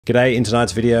G'day, in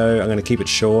tonight's video I'm going to keep it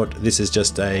short. This is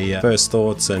just a first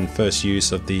thoughts and first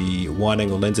use of the wide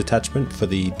angle lens attachment for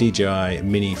the DJI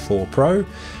Mini 4 Pro.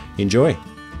 Enjoy!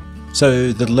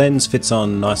 So the lens fits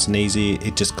on nice and easy,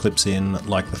 it just clips in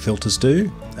like the filters do,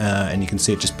 and you can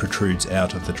see it just protrudes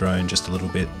out of the drone just a little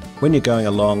bit. When you're going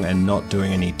along and not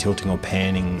doing any tilting or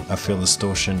panning, I feel the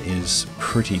distortion is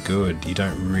pretty good. You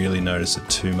don't really notice it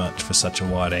too much for such a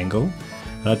wide angle.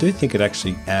 And I do think it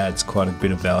actually adds quite a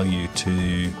bit of value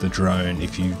to the drone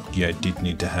if you did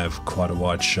need to have quite a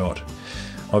wide shot.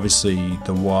 Obviously,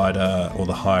 the wider or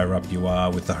the higher up you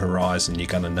are with the horizon, you're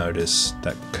going to notice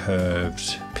that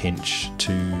curved pinch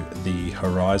to the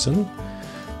horizon,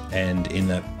 and in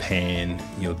that pan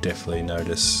you'll definitely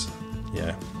notice,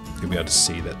 you'll be able to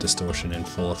see that distortion in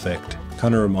full effect.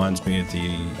 Kind of reminds me of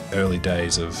the early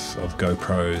days of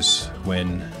GoPros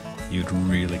when you'd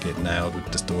really get nailed with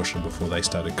distortion before they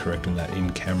started correcting that in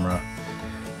camera.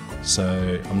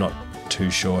 So I'm not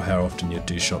too sure how often you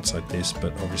do shots like this,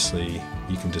 but obviously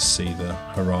you can just see the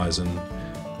horizon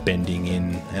bending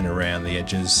in and around the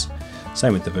edges.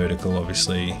 Same with the vertical,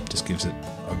 obviously, just gives it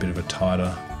a bit of a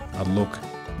tighter look.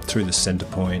 Through the center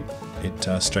point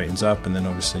it straightens up, and then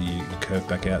obviously you curve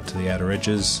back out to the outer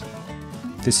edges.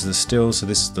 This is a still, so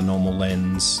this is the normal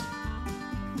lens.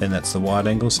 Then that's the wide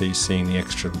angle, so you're seeing the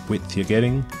extra width you're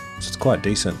getting, so it's quite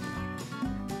decent.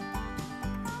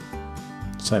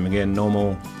 Same again,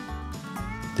 normal.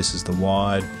 This is the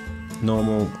wide,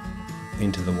 normal,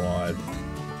 into the wide.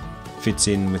 Fits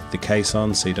in with the case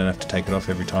on, so you don't have to take it off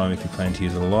every time if you plan to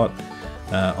use it a lot.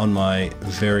 On my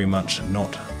very much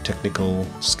not technical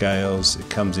scales, it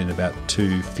comes in about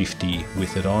 250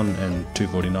 with it on and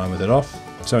 249 with it off.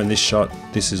 So in this shot,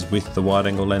 this is with the wide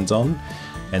angle lens on,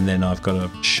 and then I've got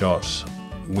a shot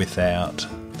without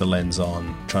the lens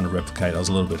on, trying to replicate. I was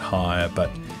a little bit higher, but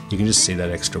you can just see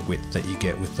that extra width that you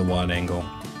get with the wide angle.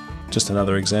 Just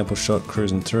another example shot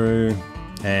cruising through,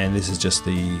 and this is just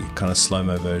the kind of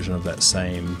slow-mo version of that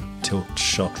same tilt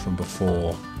shot from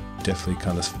before. Definitely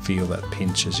kind of feel that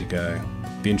pinch as you go.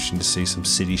 Be interesting to see some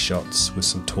city shots with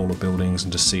some taller buildings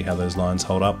and just see how those lines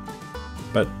hold up.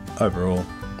 But overall,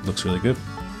 it looks really good.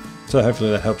 So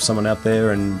hopefully that helps someone out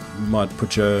there and might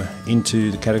put you into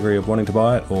the category of wanting to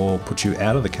buy it, or put you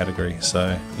out of the category.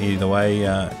 So either way,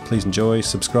 please enjoy,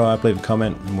 subscribe, leave a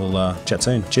comment, and we'll chat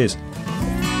soon. Cheers!